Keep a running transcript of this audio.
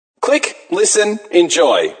Click, listen,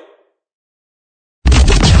 enjoy.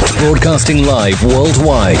 Broadcasting live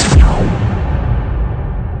worldwide.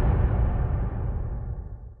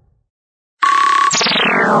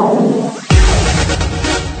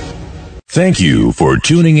 Thank you for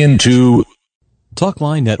tuning in to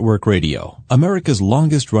Talkline Network Radio, America's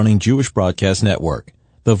longest-running Jewish broadcast network,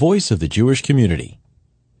 the voice of the Jewish community.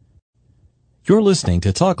 You're listening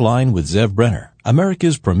to Talkline with Zev Brenner,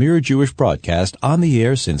 America's premier Jewish broadcast on the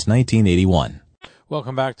air since 1981.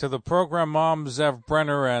 Welcome back to the program. I'm Zev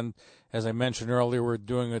Brenner, and as I mentioned earlier, we're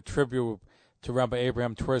doing a tribute to Rabbi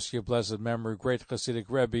Abraham Twersky of blessed memory, great Hasidic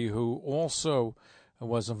Rebbe, who also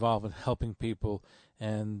was involved in helping people.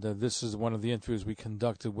 And this is one of the interviews we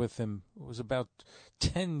conducted with him. It was about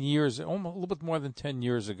 10 years, almost a little bit more than 10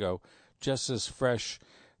 years ago, just as fresh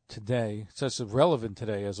today, just as relevant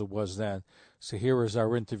today as it was then. So here is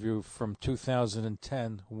our interview from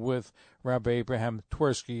 2010 with Rabbi Abraham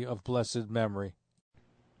Twersky of blessed memory.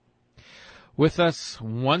 With us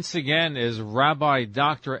once again is Rabbi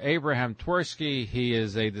Dr. Abraham Twersky. He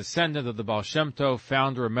is a descendant of the Baal Shem Tov,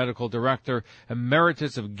 founder and medical director,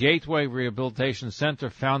 emeritus of Gateway Rehabilitation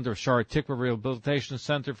Center, founder of Shara Tikva Rehabilitation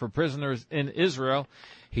Center for prisoners in Israel.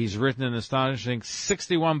 He's written an astonishing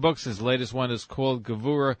 61 books. His latest one is called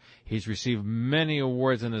Gevura. He's received many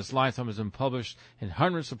awards in his lifetime. Has been published in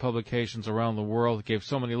hundreds of publications around the world. He gave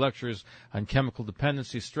so many lectures on chemical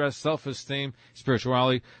dependency, stress, self-esteem,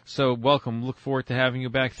 spirituality. So welcome. Look forward to having you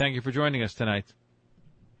back. Thank you for joining us tonight.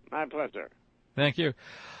 My pleasure. Thank you.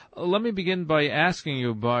 Let me begin by asking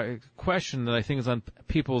you about a question that I think is on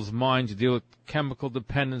people's minds. You deal with chemical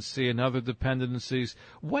dependency and other dependencies.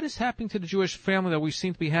 What is happening to the Jewish family that we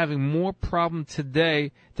seem to be having more problem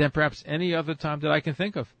today than perhaps any other time that I can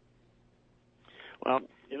think of? Well,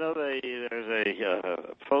 you know, there's a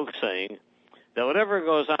folk saying that whatever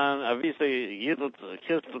goes on, obviously,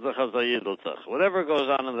 whatever goes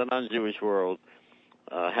on in the non-Jewish world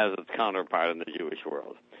has its counterpart in the Jewish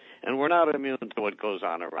world. And we're not immune to what goes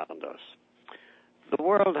on around us. The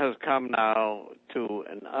world has come now to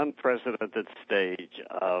an unprecedented stage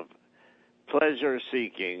of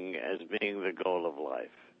pleasure-seeking as being the goal of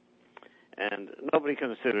life. And nobody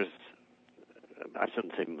considers, I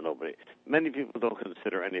shouldn't say nobody, many people don't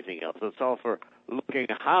consider anything else. It's all for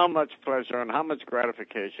looking at how much pleasure and how much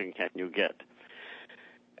gratification can you get.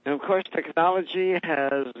 And, of course, technology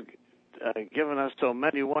has given us so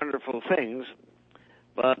many wonderful things,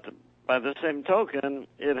 but by the same token,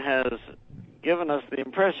 it has given us the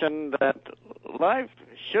impression that life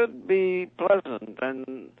should be pleasant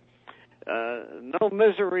and no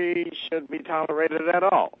misery should be tolerated at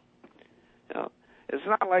all. You know, it's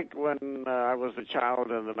not like when I was a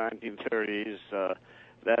child in the 1930s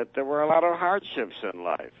that there were a lot of hardships in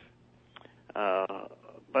life.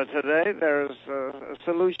 But today there's a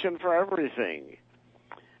solution for everything.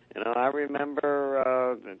 You know, I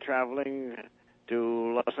remember traveling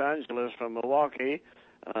to Los Angeles from Milwaukee,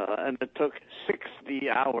 and it took 60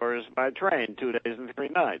 hours by train, 2 days and 3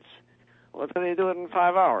 nights. Well, then they do it in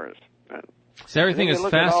 5 hours. So everything is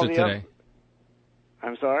faster today.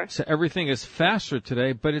 I'm sorry? So everything is faster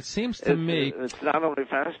today, but it seems to me... It's not only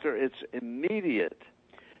faster, it's immediate.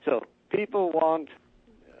 So people want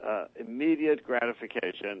immediate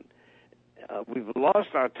gratification. We've lost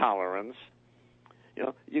our tolerance. You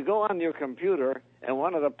know, you go on your computer, and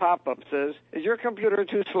one of the pop-ups says, "Is your computer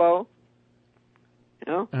too slow?"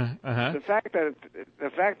 You know, the fact that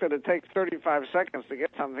it takes 35 seconds to get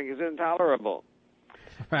something is intolerable.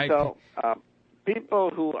 Right. So,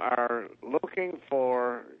 people who are looking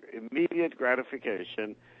for immediate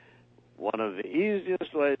gratification, one of the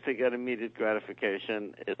easiest ways to get immediate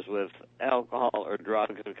gratification is with alcohol or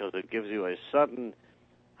drugs, because it gives you a sudden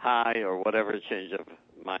high or whatever change of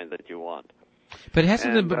mind that you want. But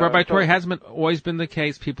Rabbi Torrey, hasn't always been the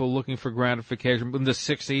case, people looking for gratification? In the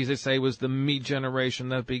 60s, they say, was the me generation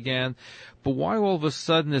that began. But why all of a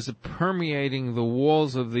sudden is it permeating the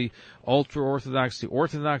walls of the ultra-Orthodox, the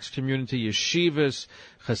Orthodox community, yeshivas,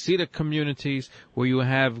 Hasidic communities, where you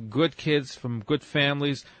have good kids from good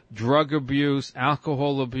families, drug abuse,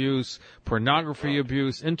 alcohol abuse, pornography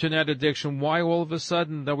abuse, internet addiction? Why all of a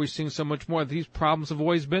sudden are we seeing so much more? These problems have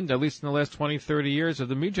always been, at least in the last 20, 30 years of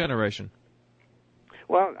the me generation.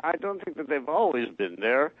 Well, I don't think that they've always been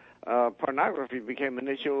there. Pornography became an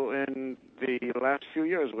issue in the last few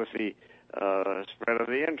years with the spread of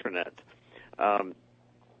the Internet.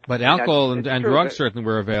 But alcohol and drugs certainly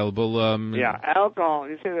were available. Yeah, alcohol.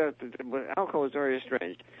 You see that alcohol is very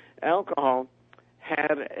strange. Alcohol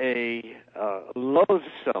had a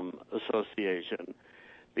loathsome association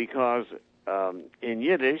because in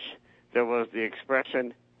Yiddish there was the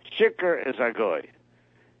expression "Shicker is a goy."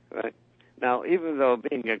 right? Now, even though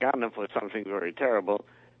being a ganef was something very terrible,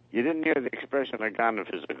 you didn't hear the expression a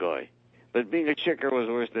ganef is a goy. But being a shikar was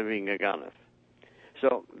worse than being a ganef.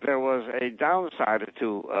 So there was a downside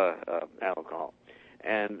to alcohol.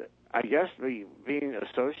 And I guess being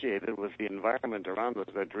associated with the environment around us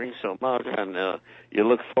that drinks so much, and you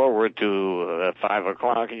look forward to 5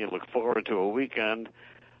 o'clock and you look forward to a weekend,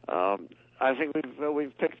 I think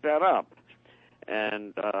we've picked that up.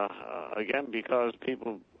 And again, because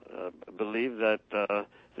people believe that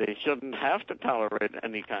they shouldn't have to tolerate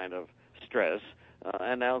any kind of stress,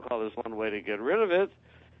 and alcohol is one way to get rid of it,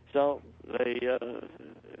 so they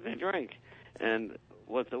drink. And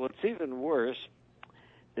what's even worse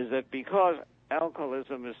is that because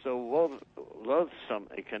alcoholism is so loathsome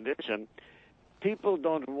a condition, people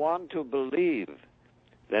don't want to believe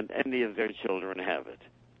that any of their children have it.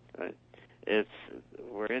 Right?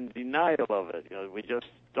 We're in denial of it. We just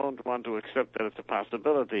don't want to accept that it's a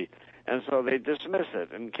possibility, and so they dismiss it.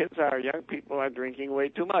 And young people are drinking way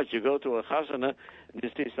too much. You go to a chasana, and you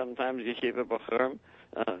see sometimes yeshiva bachurim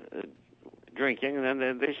drinking, and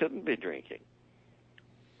then they shouldn't be drinking.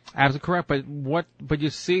 Absolutely correct, but you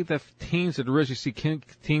see the teens at risk. You see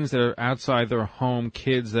teens that are outside their home,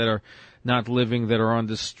 kids that are not living, that are on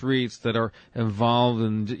the streets, that are involved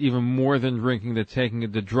in even more than drinking, they're taking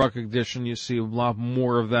the drug addiction. You see a lot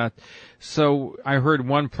more of that. So I heard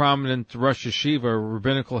one prominent Rosh Yeshiva,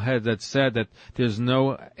 rabbinical head, that said that there's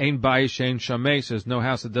no ein bayis ein shameis, there's no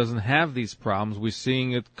house that doesn't have these problems. We're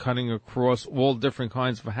seeing it cutting across all different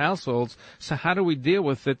kinds of households. So how do we deal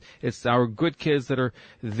with it? It's our good kids that are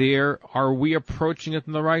there. Are we approaching it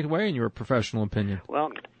in the right way, in your professional opinion?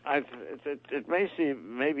 Well, it may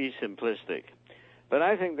seem maybe simplistic, but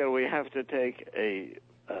I think that we have to take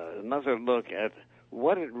another look at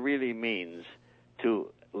what it really means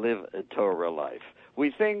to live a Torah life.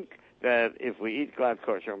 We think that if we eat glad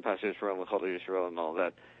kosher and Pasuk Yisrael and Chol Yisrael and all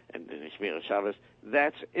that, and Shmir Shabbos,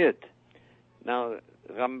 that's it. Now,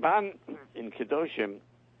 Ramban in Kedoshim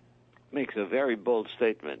makes a very bold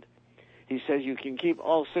statement. He says you can keep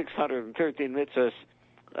all 613 mitzvahs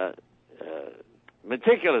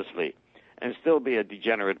meticulously and still be a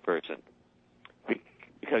degenerate person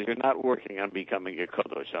because you're not working on becoming a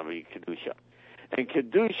Kodosh, on a Kedusha. And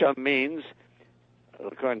Kedusha means,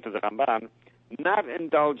 according to the Ramban, not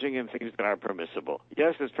indulging in things that are permissible.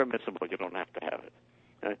 Yes, it's permissible. You don't have to have it.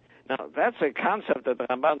 Right? Now, that's a concept that the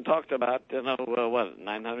Ramban talked about,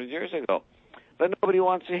 900 years ago. But nobody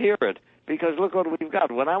wants to hear it because look what we've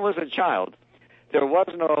got. When I was a child, there was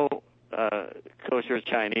no kosher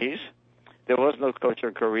Chinese. There was no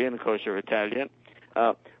kosher Korean, kosher Italian.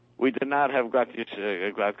 We did not have glad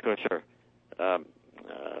kosher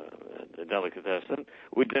delicatessen.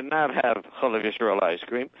 We did not have Cholav Yisrael ice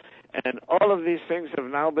cream. And all of these things have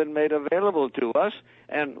now been made available to us,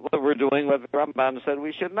 and what we're doing, what the Ramban said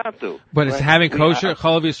we should not do. But is having kosher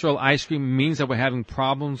Cholav Yisrael ice cream means that we're having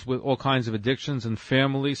problems with all kinds of addictions and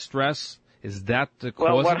family stress? Is that the cause?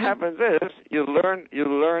 Well, what happens is you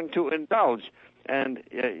learn to indulge, and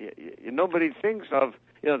nobody thinks of,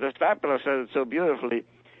 the Stapler said it so beautifully.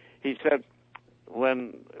 He said,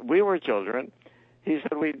 when we were children, he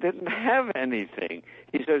said we didn't have anything.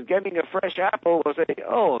 He says getting a fresh apple it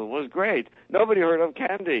was great. Nobody heard of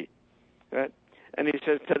candy, right? And he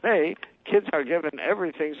says today kids are given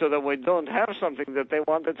everything so that we don't have something that they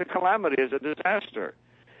want. It's a calamity, it's a disaster,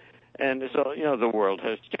 and so the world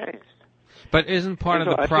has changed. But isn't part of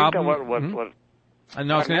the problem? No,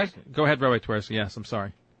 I was going to ask. Go ahead, Rabbi Twersky. Yes, I'm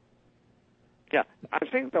sorry. Yeah, I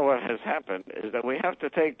think that what has happened is that we have to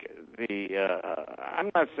take the.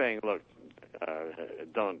 I'm not saying, look,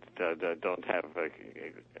 don't have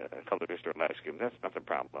Cholav Yisrael ice cream. That's not the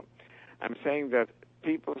problem. I'm saying that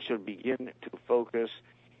people should begin to focus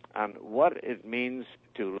on what it means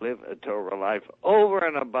to live a Torah life over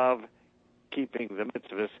and above keeping the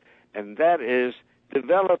mitzvahs, and that is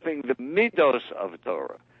developing the midos of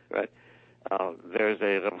Torah. Right? There's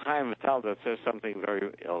a Reb Chaim Vital that says something very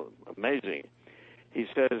amazing. He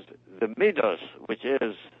says the midos, which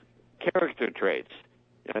is character traits,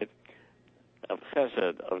 right, of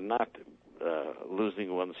chesed, of not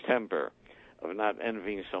losing one's temper, of not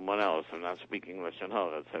envying someone else, of not speaking lashon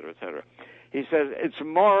hara, etc., etc. He says it's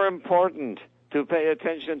more important to pay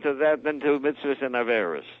attention to that than to mitzvahs and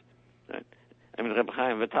averos. Right? I mean, Reb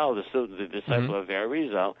Chaim Vital, the disciple of the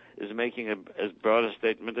Arizal, is making as broad a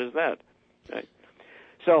statement as that. Right?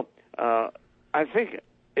 So I think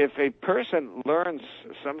if a person learns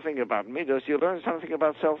something about midos, you learn something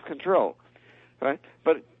about self-control, right?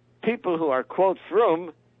 But people who are, quote,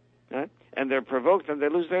 frum, right, and they're provoked and they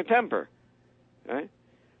lose their temper, right?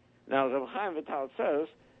 Now, Reb Chaim Vital says,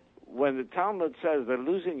 when the Talmud says that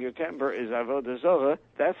losing your temper is avodah zorah,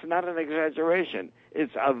 that's not an exaggeration.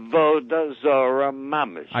 It's avodah zorah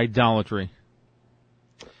mamish. Idolatry.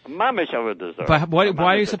 Mamish avodah zorah. But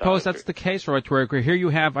why do you suppose idolatry. that's the case, right? Where here you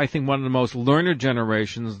have, I think, one of the most learned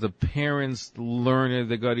generations. The parents learn,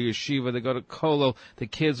 they go to yeshiva, they go to kollel. The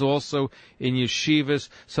kids also in yeshivas,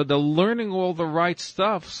 so they're learning all the right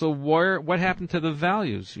stuff. So what happened to the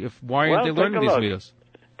values? Why aren't they learning these midos?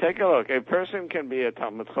 Take a look. A person can be a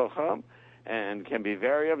Talmud Chacham and can be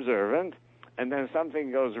very observant, and then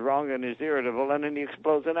something goes wrong and is irritable, and then he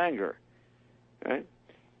explodes in anger, right?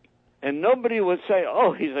 And nobody would say,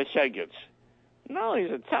 "Oh, he's a shegitz." No, he's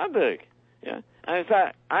a tzaddik. Yeah, and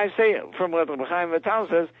I say from what Rabbi Chaim Vital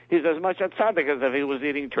says, he's as much a tzaddik as if he was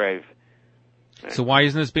eating treif. So why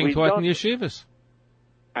isn't this being taught in yeshivas?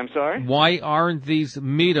 I'm sorry? Why aren't these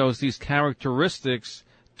midos, these characteristics,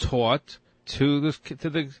 taught to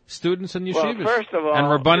the students in yeshivas? Well, first of all, and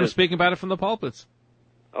Rabbanim speaking about it from the pulpits.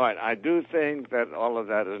 All right, I do think that all of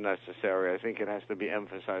that is necessary. I think it has to be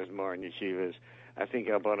emphasized more in yeshivas. I think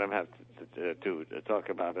Rabbanim have to talk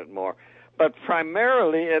about it more. But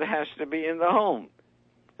primarily, it has to be in the home,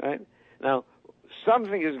 right? Now,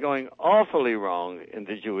 something is going awfully wrong in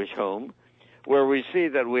the Jewish home, where we see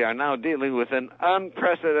that we are now dealing with an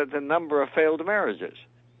unprecedented number of failed marriages.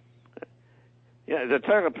 Yeah, the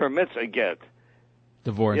Torah permits a get.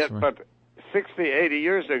 Divorce, Yet, right. But 60, 80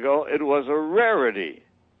 years ago, it was a rarity.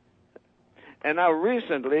 And now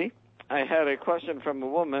recently, I had a question from a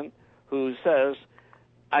woman who says,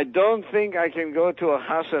 I don't think I can go to a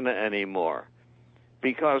hasana anymore,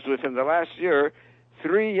 because within the last year,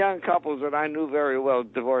 3 young couples that I knew very well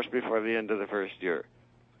divorced before the end of the first year.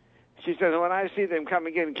 She says, when I see them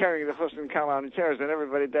coming in carrying the chus and kala on chairs and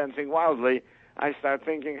everybody dancing wildly, I start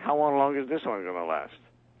thinking, how long is this one going to last?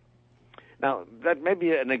 Now, that may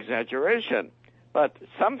be an exaggeration, but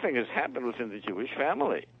something has happened within the Jewish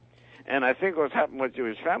family. And I think what's happened with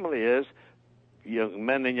Jewish family is young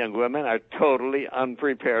men and young women are totally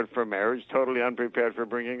unprepared for marriage, totally unprepared for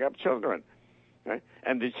bringing up children. Right?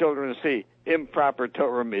 And the children see improper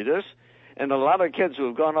Torah midas, and a lot of kids who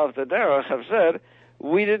have gone off the derech have said,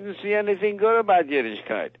 we didn't see anything good about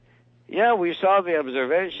Yiddishkeit. Yeah, we saw the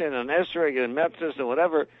observation and esrog and metzis and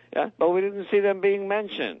whatever, yeah, but we didn't see them being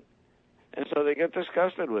mentioned. And so they get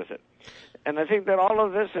disgusted with it. And I think that all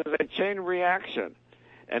of this is a chain reaction.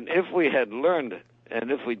 And if we had learned, and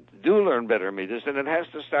if we do learn better midas, then it has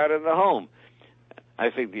to start in the home. I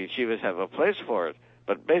think the yeshivas have a place for it,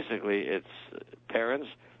 but basically it's parents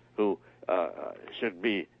who should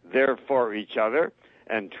be there for each other,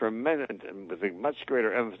 and with a much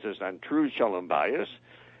greater emphasis on true shalom bayis,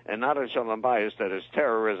 and not a shalom bayis that is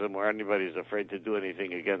terrorism where anybody's afraid to do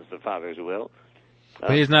anything against the father's will.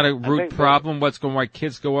 But isn't that a root problem? Why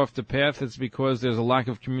kids go off the path? It's because there's a lack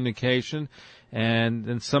of communication.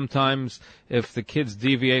 And sometimes if the kids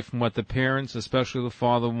deviate from what the parents, especially the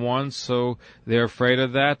father, wants, so they're afraid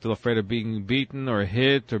of that. They're afraid of being beaten or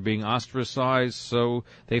hit or being ostracized, so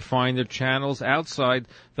they find their channels outside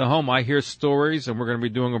the home. I hear stories, and we're going to be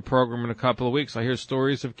doing a program in a couple of weeks. I hear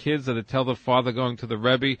stories of kids that tell the father going to the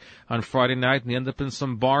Rebbe on Friday night, and they end up in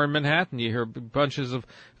some bar in Manhattan. You hear bunches of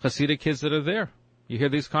Hasidic kids that are there. You hear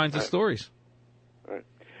these kinds of stories. Right.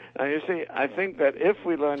 Now, you see, I think that if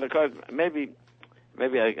we learn the cards, maybe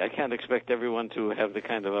I can't expect everyone to have the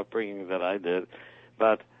kind of upbringing that I did,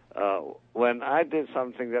 but when I did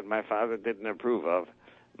something that my father didn't approve of,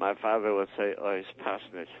 my father would say, "Oh, it's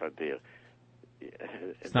pasnish fadir."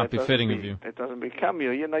 It's not befitting of you. It doesn't become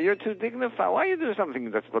you. You know, you're too dignified. Why you do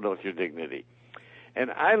something that's below your dignity? And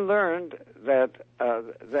I learned that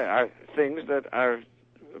there are things that are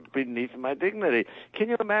beneath my dignity. Can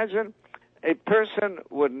you imagine? A person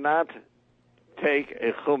would not take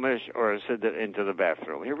a chumash or a siddur into the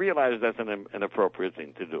bathroom. He realized that's an inappropriate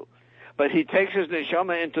thing to do. But he takes his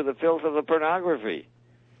neshama into the filth of the pornography.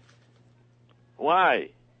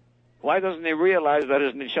 Why? Why doesn't he realize that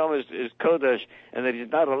his neshama is kodesh and that he's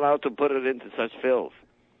not allowed to put it into such filth?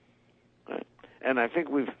 Right? And I think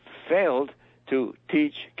we've failed to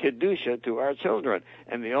teach Kedusha to our children.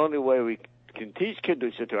 And the only way we can teach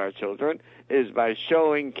Kedusha to our children is by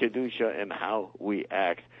showing Kedusha in how we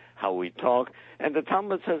act, how we talk. And the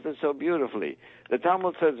Talmud says it so beautifully. The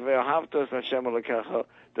Talmud says, Ve'ahavtos Hashem Elokecha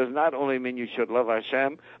does not only mean you should love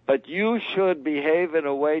Hashem, but you should behave in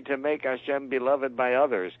a way to make Hashem beloved by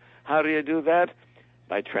others. How do you do that?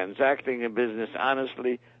 By transacting in business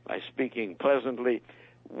honestly, by speaking pleasantly.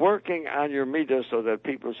 working on your midah so that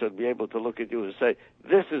people should be able to look at you and say,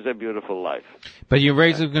 this is a beautiful life. But you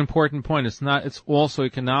raise an important point. It's also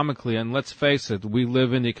economically, and let's face it, we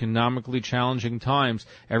live in economically challenging times.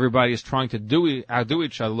 Everybody is trying to outdo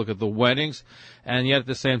each other. Look at the weddings, and yet at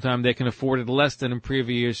the same time they can afford it less than in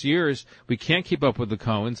previous years. We can't keep up with the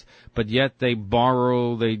Cohens, but yet they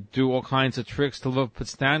borrow, they do all kinds of tricks to live up to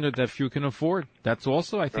standard that few can afford. That's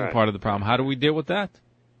also, I think, part of the problem. How do we deal with that?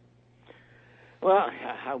 Well,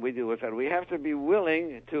 how we deal with that? We have to be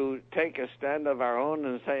willing to take a stand of our own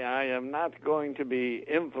and say, I am not going to be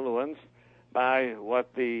influenced by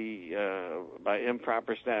by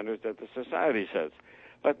improper standards that the society sets.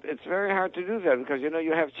 But it's very hard to do that because,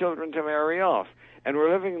 you have children to marry off. And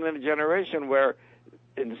we're living in a generation where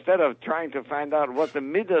instead of trying to find out what the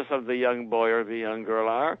midas of the young boy or the young girl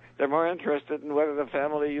are, they're more interested in whether the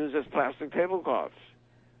family uses plastic tablecloths.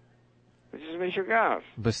 Which is Mishugav.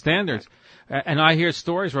 The standards. And I hear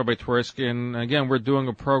stories, Rabbi Twersky, and again, we're doing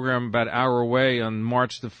a program about our away on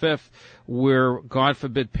March the 5th, where, God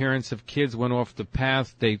forbid, parents of kids went off the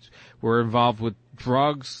path. They were involved with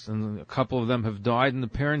drugs, and a couple of them have died, and the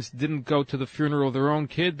parents didn't go to the funeral of their own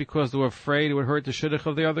kid because they were afraid it would hurt the shidduch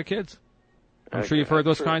of the other kids. I'm sure you've heard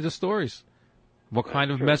those kinds of stories. What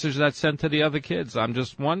kind of message that sent to the other kids? I'm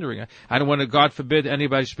just wondering. I don't want to, God forbid,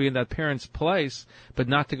 anybody should be in that parent's place, but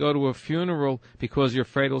not to go to a funeral because you're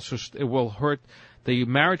afraid it will hurt the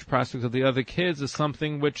marriage prospects of the other kids is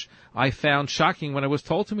something which I found shocking when it was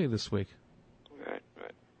told to me this week. Right.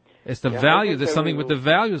 It's the value. There's something with the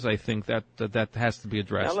values, I think, that has to be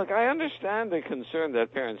addressed. Now, look, I understand the concern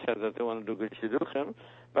that parents have that they want to do good shidduchim,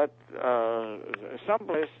 but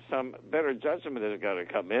someplace some better judgment has got to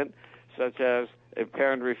come in, such as a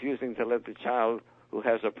parent refusing to let the child who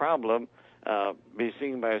has a problem be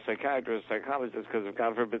seen by a psychiatrist, psychologist, because if,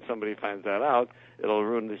 God forbid, somebody finds that out, it'll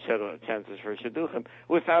ruin the chances for shidduchim,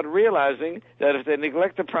 without realizing that if they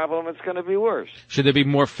neglect the problem, it's going to be worse. Should there be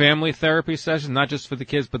more family therapy sessions, not just for the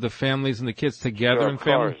kids, but the families and the kids together in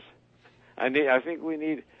family? Of course. I think we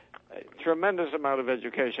need a tremendous amount of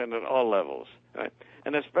education at all levels, right?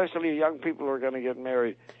 And especially young people who are going to get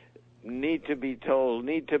married need to be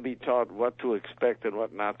taught what to expect and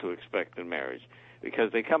what not to expect in marriage.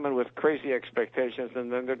 Because they come in with crazy expectations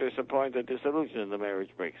and then they're disappointed, disillusioned, and the marriage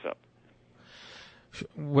breaks up.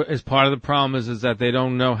 As part of the problem is that they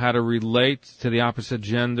don't know how to relate to the opposite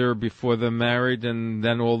gender before they're married, and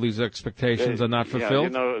then all these expectations are not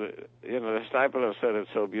fulfilled? The Stipler said it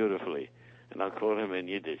so beautifully, and I'll quote him in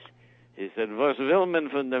Yiddish. He said, "Was will man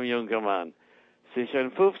von dem jungen Mann? Sie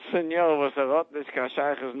schon 15 Jahre, was hat nicht kein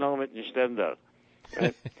Scheiches noch mit dem Ständer."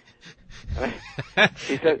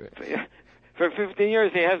 He said, for 15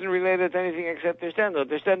 years he hasn't related to anything except the Ständer.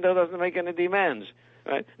 The Ständer doesn't make any demands.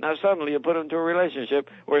 Right? Now suddenly you put him to a relationship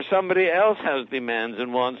where somebody else has demands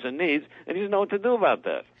and wants and needs, and he doesn't know what to do about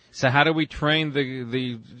that. So how do we train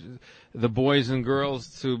the boys and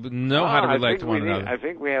girls to know how to relate to one another? I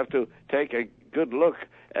think we have to take a good look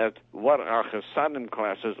at what our Chassanim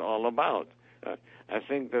class is all about. I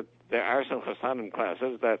think that there are some Chassanim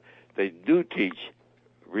classes that they do teach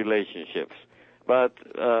relationships, but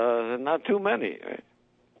not too many. Right?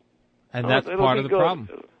 And that's part of the problem.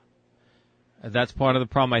 That's part of the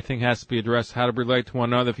problem, I think, has to be addressed, how to relate to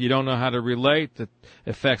one another. If you don't know how to relate, it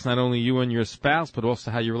affects not only you and your spouse, but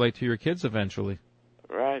also how you relate to your kids eventually.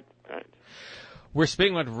 Right. We're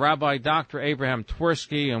speaking with Rabbi Dr. Abraham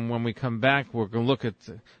Twersky, and when we come back, we're going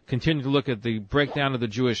to continue to look at the breakdown of the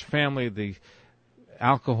Jewish family, the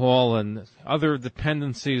alcohol and other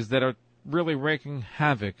dependencies that are really wreaking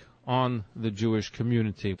havoc on the Jewish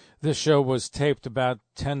community. This show was taped about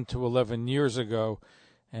 10 to 11 years ago,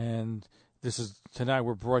 and tonight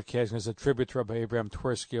we're broadcasting as a tribute to Rabbi Abraham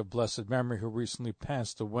Twersky of blessed memory, who recently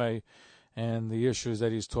passed away, and the issues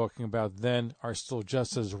that he's talking about then are still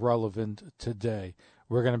just as relevant today.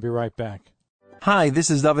 We're going to be right back. Hi, this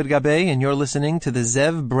is David Gabay, and you're listening to The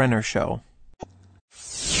Zev Brenner Show.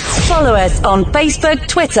 Follow us on Facebook,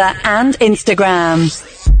 Twitter, and Instagram.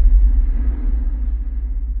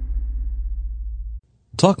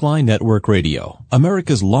 Talkline Network Radio,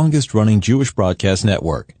 America's longest-running Jewish broadcast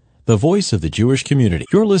network. The voice of the Jewish community.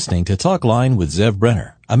 You're listening to Talkline with Zev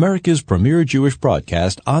Brenner, America's premier Jewish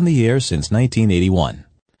broadcast on the air since 1981.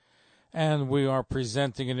 And we are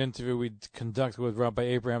presenting an interview we conducted with Rabbi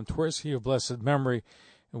Abraham Twersky of blessed memory.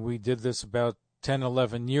 And we did this about 10,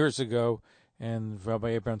 11 years ago. And Rabbi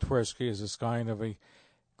Abraham Twersky is this guy of a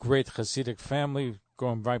great Hasidic family,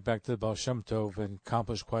 going right back to the Baal Shem Tov, and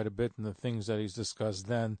accomplished quite a bit. And the things that he's discussed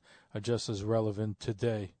then are just as relevant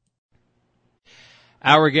today.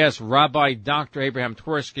 Our guest, Rabbi Dr. Abraham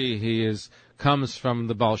Twersky, he is comes from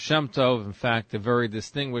the Baal Shem Tov, in fact, a very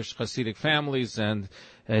distinguished Hasidic families, and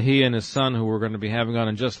he and his son, who we're going to be having on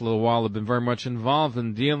in just a little while, have been very much involved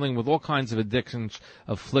in dealing with all kinds of addictions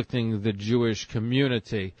afflicting the Jewish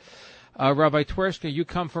community. Rabbi Twersky, you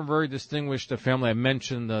come from a very distinguished family. I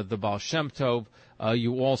mentioned the Baal Shem Tov.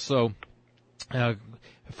 You also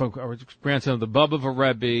grandson of the Bubba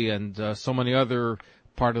Rebbe and so many other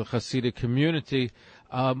part of the Hasidic community.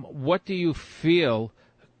 What do you feel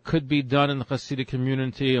could be done in the Hasidic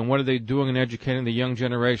community, and what are they doing in educating the young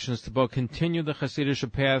generations to both continue the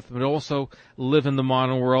Hasidic path but also live in the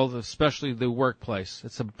modern world, especially the workplace?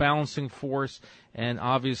 It's a balancing force, and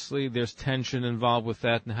obviously there's tension involved with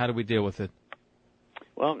that, and how do we deal with it?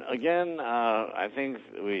 Well, again, I think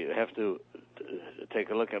we have to take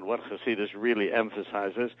a look at what Hasidus really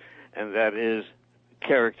emphasizes, and that is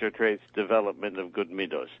character traits, development of good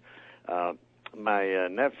midos. My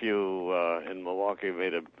nephew in Milwaukee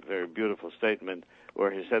made a very beautiful statement where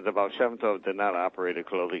he said that Baal Shem Tov did not operate a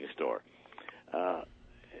clothing store,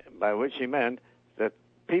 by which he meant that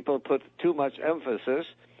people put too much emphasis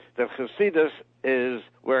that Hasidus is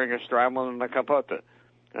wearing a shtreimel and a kapota.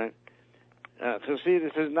 Right?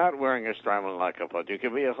 Hasidus is not wearing a shtreimel and a kapota. You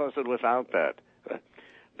can be a Hasid without that. Right?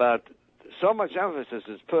 But so much emphasis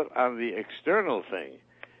is put on the external thing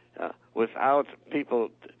without people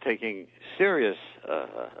taking serious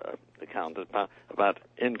account about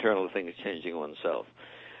internal things changing oneself.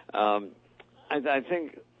 I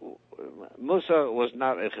think Musa was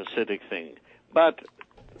not a Hasidic thing, but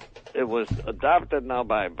it was adopted now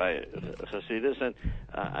by Hasidus, and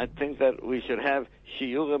I think that we should have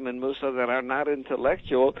shiurim in Musa that are not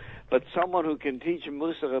intellectual, but someone who can teach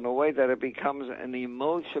Musa in a way that it becomes an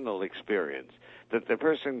emotional experience, that the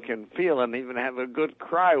person can feel and even have a good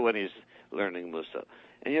cry when he's learning Musa.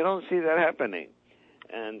 And you don't see that happening.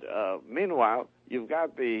 And meanwhile, you've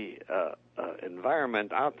got the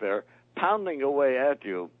environment out there pounding away at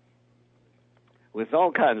you with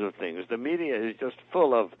all kinds of things. The media is just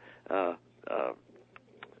full of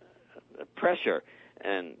pressure,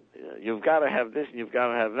 and you've got to have this and you've got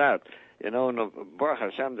to have that. You know, in Baruch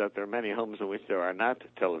Hashem, that there are many homes in which there are not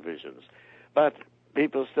televisions. But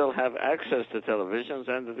people still have access to televisions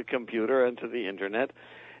and to the computer and to the internet,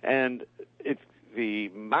 and the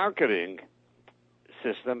marketing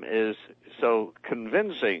system is so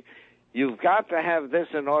convincing. You've got to have this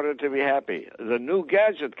in order to be happy. The new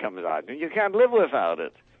gadget comes out, and you can't live without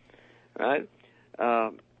it, right?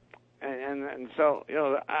 And so, you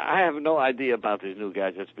know, I have no idea about these new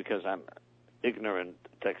gadgets because I'm ignorant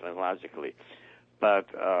technologically. But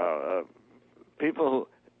people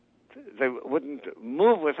they wouldn't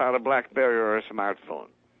move without a BlackBerry or a smartphone,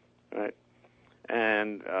 right?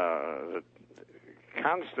 And the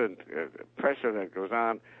constant pressure that goes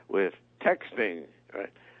on with texting, right?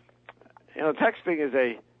 You know, texting is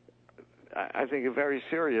I think, a very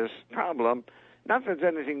serious problem. Not that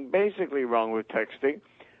there's anything basically wrong with texting,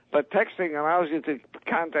 but texting allows you to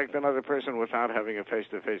contact another person without having a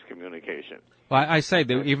face-to-face communication. Well, I say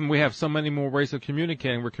that even we have so many more ways of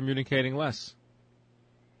communicating, we're communicating less.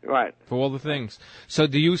 Right. For all the things. So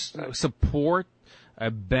do you support a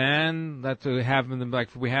ban that we have in the, like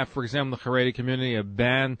we have, for example, the Haredi community, a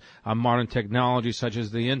ban on modern technology such as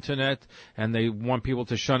the internet, and they want people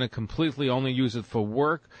to shun it completely, only use it for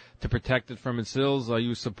work to protect it from its ills? Are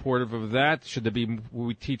you supportive of that? Should there be,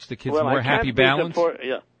 we teach the kids more happy balance?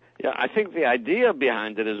 Yeah, I think the idea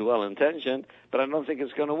behind it is well-intentioned, but I don't think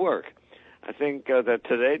it's going to work. I think that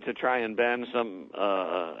today to try and ban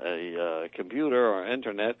a computer or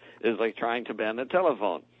internet is like trying to ban a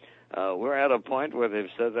telephone. We're at a point where they've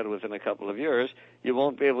said that within a couple of years you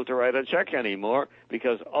won't be able to write a check anymore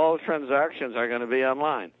because all transactions are going to be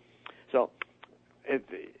online. So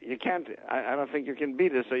you can't. I don't think you can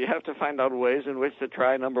beat it. So you have to find out ways in which to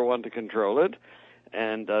try, number one, to control it,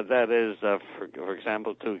 and that is, for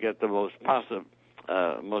example, to get the most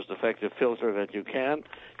effective filter that you can.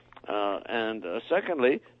 And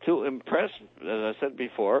secondly, to impress, as I said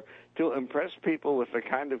before, to impress people with the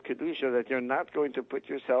kind of kedusha that you're not going to put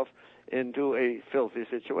yourself into a filthy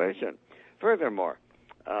situation. Furthermore,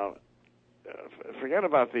 forget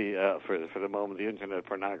about for the moment the internet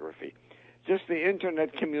pornography. Just the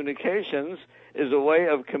internet communications is a way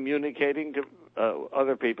of communicating to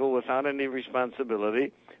other people without any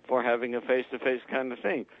responsibility for having a face-to-face kind of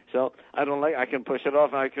thing. So I can push it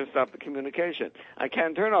off and I can stop the communication. I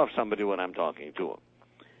can't turn off somebody when I'm talking to them.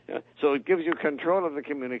 Yeah? So it gives you control of the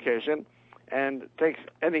communication and takes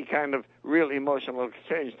any kind of real emotional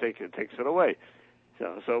exchange, takes it away.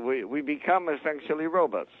 So we become essentially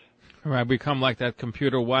robots. Right, become like that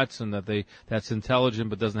computer Watson that's intelligent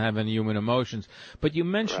but doesn't have any human emotions. But you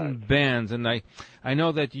mentioned bands, and I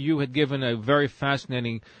know that you had given a very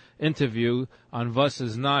fascinating interview on Was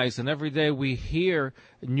Is Nice, and every day we hear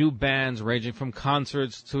new bands ranging from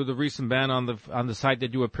concerts to the recent band on the site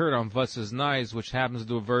that you appeared on, Was Is Nice, which happens to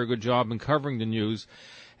do a very good job in covering the news,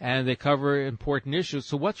 and they cover important issues.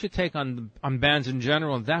 So what's your take on bands in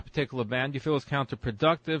general, and that particular band? Do you feel it's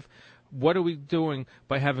counterproductive? What are we doing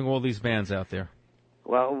by having all these bands out there?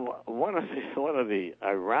 Well, one of the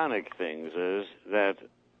ironic things is that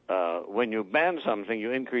when you ban something,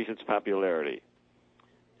 you increase its popularity,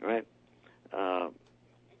 right?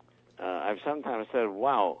 I've sometimes said,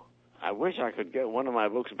 "Wow, I wish I could get one of my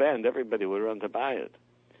books banned. Everybody would run to buy it."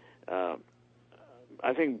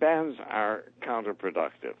 I think bans are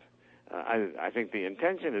counterproductive. I think the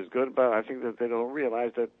intention is good, but I think that they don't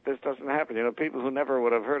realize that this doesn't happen. You know, people who never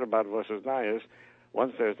would have heard about Was Is Nice,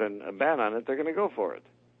 once there's a ban on it, they're going to go for it.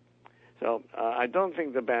 So I don't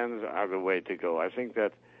think the bans are the way to go. I think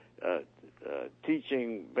that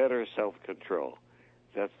teaching better self-control,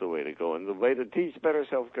 that's the way to go. And the way to teach better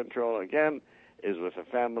self-control, again, is with the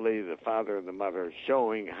family, the father and the mother,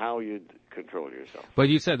 showing how you control yourself. But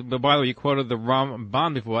by the way, you quoted the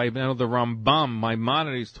Rambam before. I know the Rambam,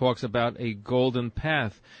 Maimonides, talks about a golden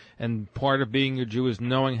path. And part of being a Jew is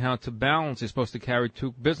knowing how to balance. You're supposed to carry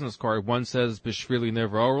two business cards. One says, B'shvili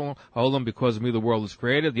never olam, because of me the world is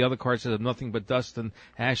created. The other card says, nothing but dust and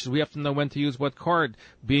ashes. We have to know when to use what card.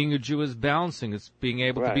 Being a Jew is balancing. It's being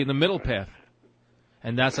able to be in the middle path.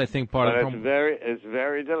 And that's, I think, part of the problem. It's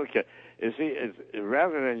very delicate. You see,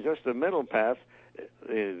 rather than just the middle path,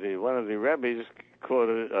 one of the rabbis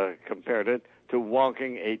compared it to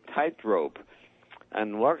walking a tightrope.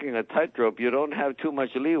 And walking a tightrope, you don't have too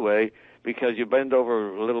much leeway because you bend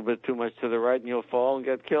over a little bit too much to the right and you'll fall and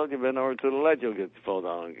get killed. You bend over to the left, you'll fall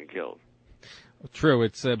down and get killed. True.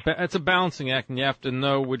 It's a balancing act, and you have to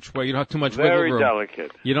know which way. You don't have too much wiggle room. Very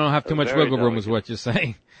delicate. You don't have too much wiggle room, is what you're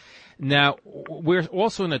saying. Now, we're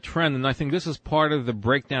also in a trend, and I think this is part of the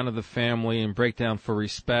breakdown of the family and breakdown for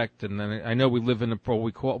respect. And I know we live in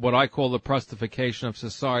what I call the prostification of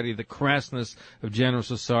society. The crassness of general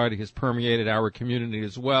society has permeated our community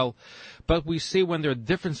as well. But we see when there are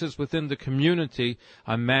differences within the community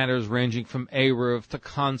on matters ranging from Erev to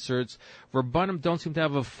concerts, Rabbanim don't seem to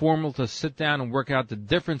have a formula to sit down and work out the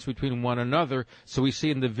difference between one another. So we see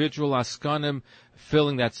individual askanim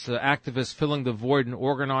activists filling the void and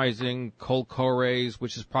organizing kol kores,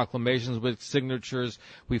 which is proclamations with signatures.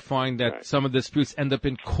 We find that some of the disputes end up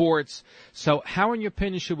in courts. So how, in your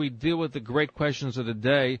opinion, should we deal with the great questions of the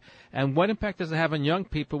day? And what impact does it have on young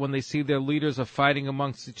people when they see their leaders are fighting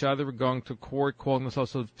amongst each other, going to court, calling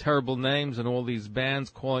themselves terrible names, and all these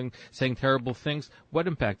bands saying terrible things? What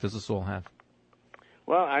impact does this all have?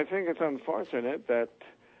 Well, I think it's unfortunate that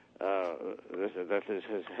this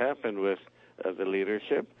has happened with the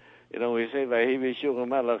leadership. You know, we say that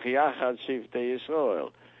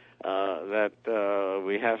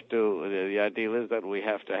we have to. The ideal is that we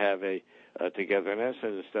have to have a togetherness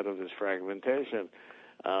instead of this fragmentation.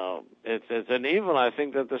 It's an evil. I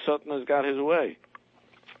think that the Sultan has got his way.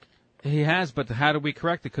 He has, but how do we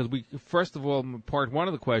correct it? Because first of all, part one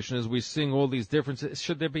of the question is we're seeing all these differences.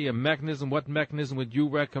 Should there be a mechanism? What mechanism would you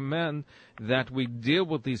recommend that we deal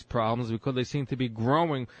with these problems? Because they seem to be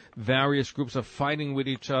growing. Various groups are fighting with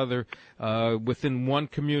each other within one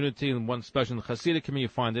community, and one, especially in the Hasidic community. You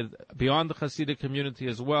find it beyond the Hasidic community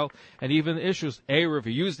as well. And even issues, Erev,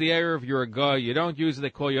 you use the Erev, you're a guy. You don't use it, they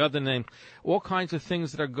call you other names. All kinds of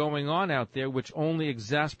things that are going on out there which only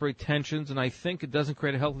exasperate tensions, and I think it doesn't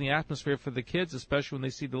create a healthy atmosphere for the kids, especially when they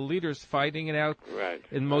see the leaders fighting it out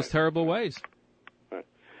in most terrible ways. Right.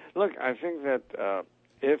 Look, I think that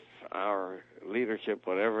if our leadership,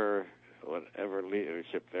 whatever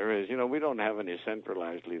leadership there is, we don't have any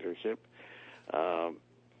centralized leadership,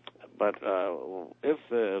 but if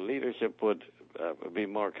the leadership would be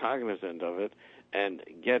more cognizant of it and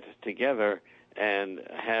get together and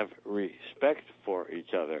have respect for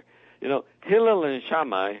each other. Hillel and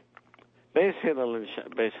Shammai, Beis Hillel and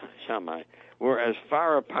Beis Shammai were as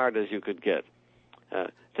far apart as you could get.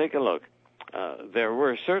 Take a look. There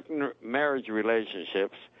were certain marriage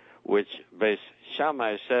relationships which Beis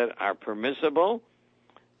Shammai said are permissible,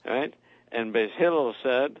 right? And Beis Hillel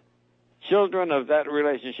said children of that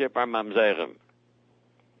relationship are mamzerim.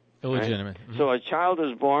 Illegitimate. Right? So a child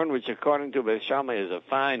is born, which according to Beis Shammai is a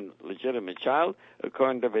fine, legitimate child.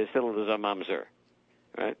 According to Beis Hillel is a mamzer,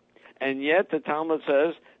 right? And yet the Talmud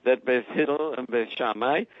says that Beis Hillel and Beis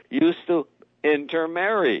Shammai used to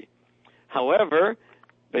intermarry. However,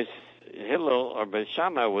 Beis Hillel or Beis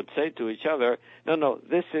Shammai would say to each other, no,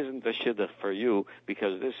 this isn't the shidduch for you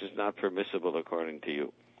because this is not permissible according to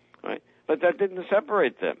you, right? But that didn't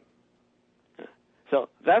separate them. So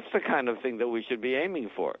that's the kind of thing that we should be aiming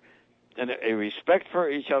for, and a respect for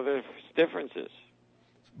each other's differences.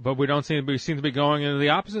 But we seem to be going in the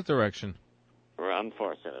opposite direction.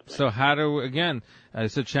 Unfortunately. So how do, again,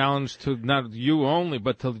 it's a challenge to not you only,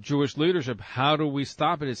 but to the Jewish leadership. How do we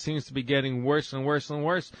stop it? It seems to be getting worse and worse and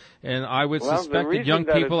worse. And I would suspect that young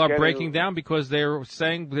people are breaking down because they're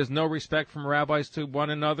saying there's no respect from rabbis to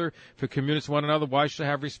one another, for communities to one another. Why should I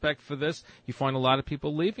have respect for this? You find a lot of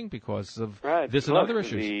people leaving because of this and other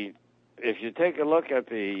issues. If you take a look at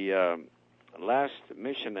the last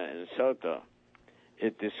Mishnah in Sota,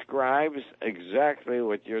 it describes exactly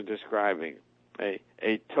what you're describing.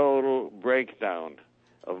 A total breakdown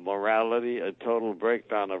of morality, a total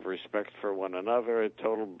breakdown of respect for one another, a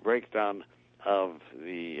total breakdown of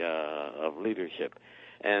the of leadership.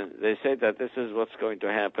 And they say that this is what's going to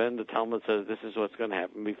happen. The Talmud says this is what's going to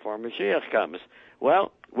happen before Mashiach comes.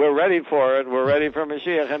 Well, we're ready for it. We're ready for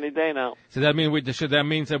Mashiach any day now. So that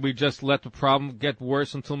means that we just let the problem get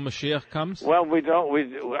worse until Mashiach comes? Well, we don't.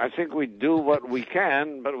 I think we do what we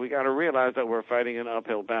can, but we got to realize that we're fighting an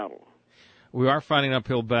uphill battle. We are fighting an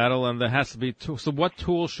uphill battle, and there has to be tools. So what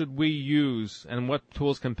tools should we use, and what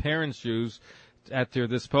tools can parents use at their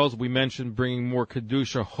disposal? We mentioned bringing more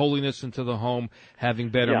kedusha, holiness into the home, having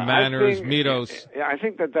better manners, midos. Yeah, I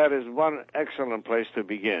think that is one excellent place to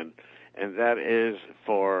begin, and that is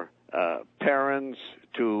for parents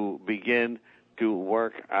to begin to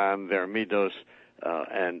work on their midos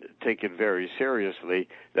and take it very seriously,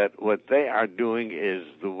 that what they are doing is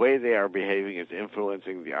the way they are behaving is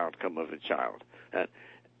influencing the outcome of the child.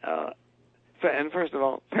 And first of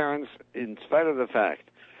all, parents, in spite of the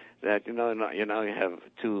fact that you have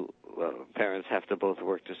two parents have to both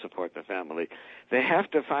work to support the family, they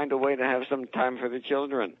have to find a way to have some time for the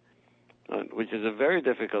children, which is a very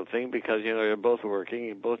difficult thing because you're both working,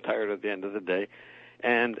 you're both tired at the end of the day,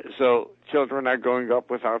 and so children are growing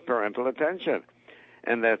up without parental attention.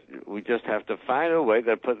 And that we just have to find a way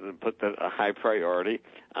that put a high priority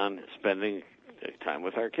on spending time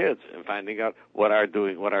with our kids and finding out what our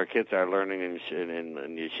kids are learning in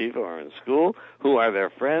yeshiva or in school, who are their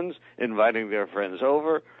friends, inviting their friends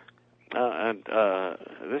over, and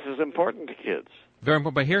this is important to kids. Very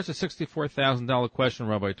important. But here's a $64,000 question,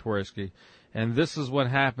 Rabbi Twersky. And this is what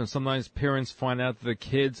happens. Sometimes parents find out that the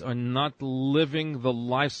kids are not living the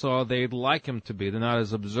lifestyle they'd like them to be. They're not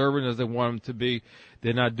as observant as they want them to be.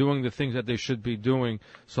 They're not doing the things that they should be doing.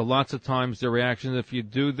 So lots of times their reaction is, if you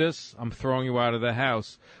do this, I'm throwing you out of the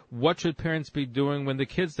house. What should parents be doing when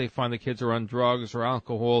they find the kids are on drugs or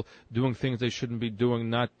alcohol, doing things they shouldn't be doing,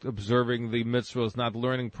 not observing the mitzvahs, not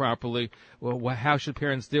learning properly? Well, how should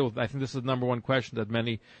parents deal with it? I think this is the number one question that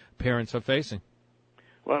many parents are facing.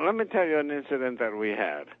 Well, let me tell you an incident that we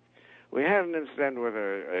had. We had an incident with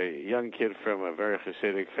a young kid from a very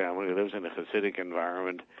Hasidic family who lives in a Hasidic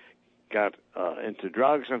environment, got into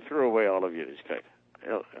drugs and threw away all of Yiddishkeit.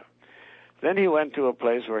 Then he went to a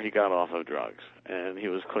place where he got off of drugs, and he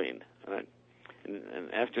was clean. Right?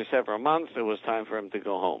 And after several months, it was time for him to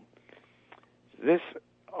go home.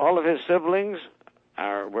 All of his siblings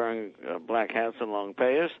are wearing black hats and long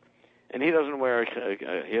payas, and he doesn't wear a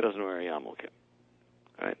yarmulke.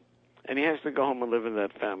 Right? And he has to go home and live in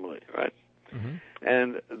that family, right? Mm-hmm.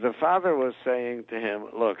 And the father was saying to him,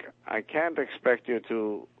 look, I can't expect you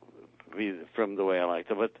to be from the way I like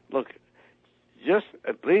to, but look, just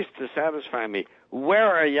at least to satisfy me,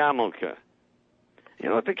 wear a yarmulke. You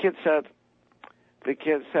know what the kid said? The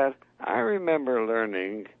kid said, I remember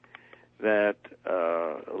learning that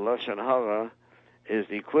Lashon Hara is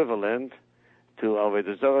equivalent to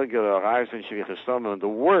Avodah Zarah, Gilui Arayos, and Shvichas Damim, the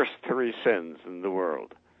worst three sins in the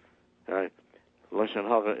world. Right? Lashon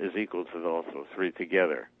Hara is equal to those three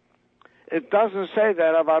together. It doesn't say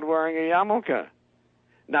that about wearing a yarmulke.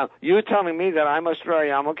 Now, you're telling me that I must wear a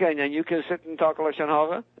yarmulke and then you can sit and talk Lashon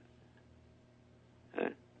Hara?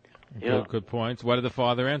 Good points. What did the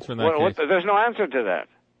father answer in that case? There's no answer to that.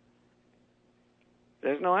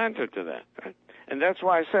 There's no answer to that. Right? And that's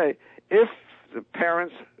why I say, if the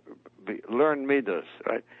parents learn midos,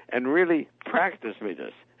 right, and really practice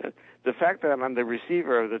midos. The fact that on the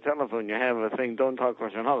receiver of the telephone you have a thing, don't talk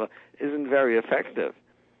Lashon Hara, isn't very effective.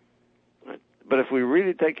 Right? But if we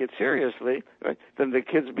really take it seriously, right, then the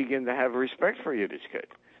kids begin to have respect for Yiddishkeit.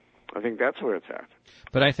 I think that's where it's at.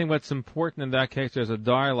 But I think what's important in that case, there's a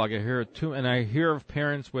dialogue. I hear it too, and I hear of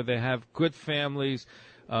parents where they have good families,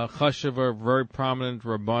 chashuv are very prominent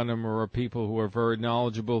rabbanim or people who are very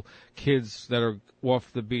knowledgeable, kids that are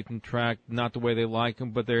off the beaten track, not the way they like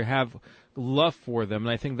them, but they have love for them.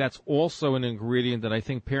 And I think that's also an ingredient that I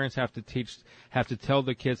think parents have to tell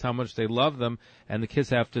the kids how much they love them, and the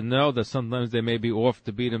kids have to know that sometimes they may be off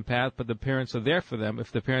the beaten path, but the parents are there for them.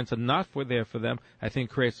 If the parents are not there for them, I think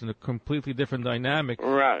creates a completely different dynamic.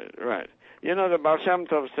 Right. You know, the Baal Shem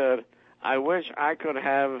Tov said, I wish I could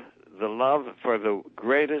have the love for the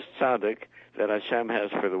greatest tzaddik that Hashem has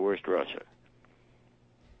for the worst Rasha.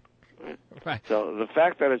 Right. So the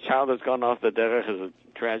fact that a child has gone off the derech is a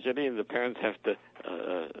tragedy, and the parents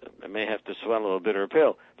may have to swallow a bitter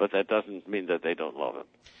pill, but that doesn't mean that they don't love him.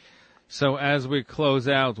 So as we close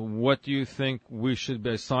out, what do you think we should be,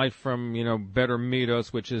 aside from, better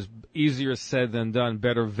midos, which is easier said than done,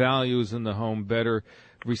 better values in the home, better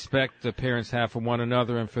respect the parents have for one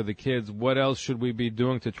another and for the kids, what else should we be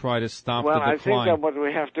doing to try to stop the decline? Well, I think that what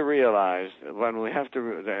we have to realize, we have to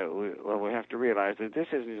realize that this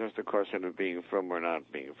isn't just a question of being from or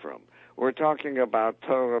not being from. We're talking about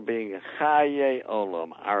Torah being Chaye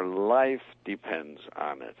Olam. Our life depends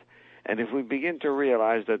on it. And if we begin to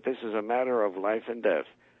realize that this is a matter of life and death,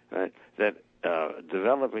 right, that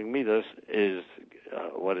developing midos is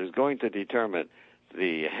what is going to determine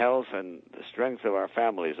the health and the strength of our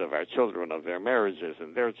families, of our children, of their marriages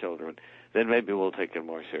and their children, then maybe we'll take it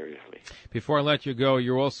more seriously. Before I let you go,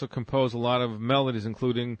 you also compose a lot of melodies,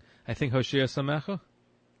 including, I think, Hoshea Samecha?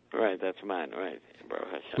 Right, that's mine, right.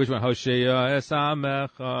 Which one? Hoshea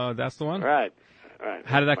Samecha, that's the one? Right.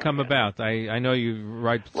 How did that come about? I know you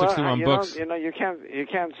write 61 books. You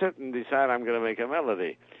can't sit and decide I'm going to make a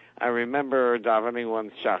melody. I remember davening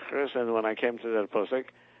one Shachris, and when I came to that posuk,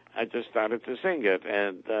 I just started to sing it,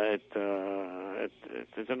 and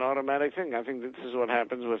it's an automatic thing. I think that this is what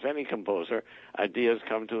happens with any composer. Ideas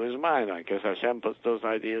come to his mind. I guess Hashem puts those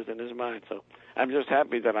ideas in his mind. So I'm just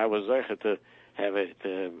happy that I was there to have it,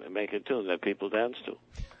 make a tune that people dance to.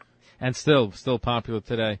 And still popular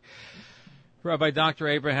today. Rabbi Dr.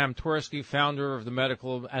 Abraham Twersky, founder of the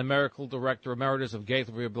Medical Director Emeritus of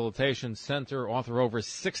Gaither Rehabilitation Center, author of over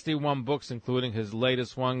 61 books, including his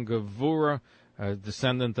latest one, Gevura, a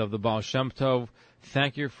descendant of the Baal Shem Tov.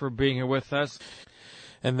 Thank you for being here with us.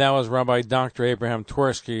 And that was Rabbi Dr. Abraham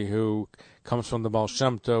Twersky, who comes from the Baal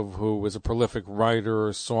Shem Tov, who was a prolific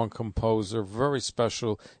writer, song composer, very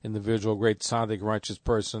special individual, great tzaddik, righteous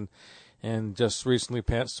person, and just recently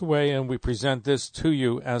passed away. And we present this to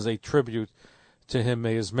you as a tribute to him.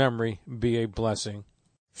 May his memory be a blessing.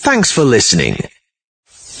 Thanks for listening.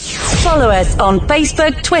 Follow us on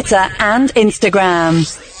Facebook, Twitter, and Instagram.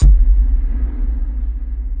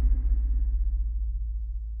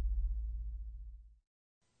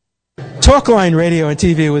 Talkline Radio and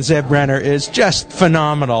TV with Zev Brenner is just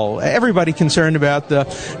phenomenal. Everybody concerned about the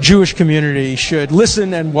Jewish community should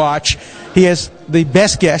listen and watch. He has the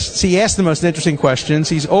best guests. He asks the most interesting questions.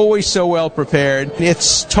 He's always so well prepared.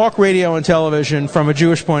 It's talk radio and television from a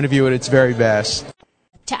Jewish point of view at its very best.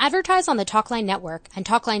 To advertise on the Talkline network and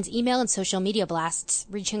Talkline's email and social media blasts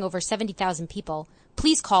reaching over 70,000 people,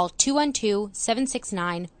 please call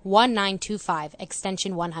 212-769-1925,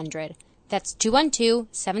 extension 100. That's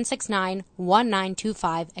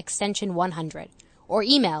 212-769-1925, extension 100. Or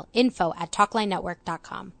email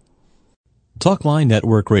info@talklinenetwork.com. Talkline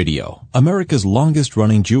Network Radio, America's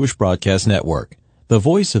longest-running Jewish broadcast network, the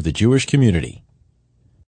voice of the Jewish community.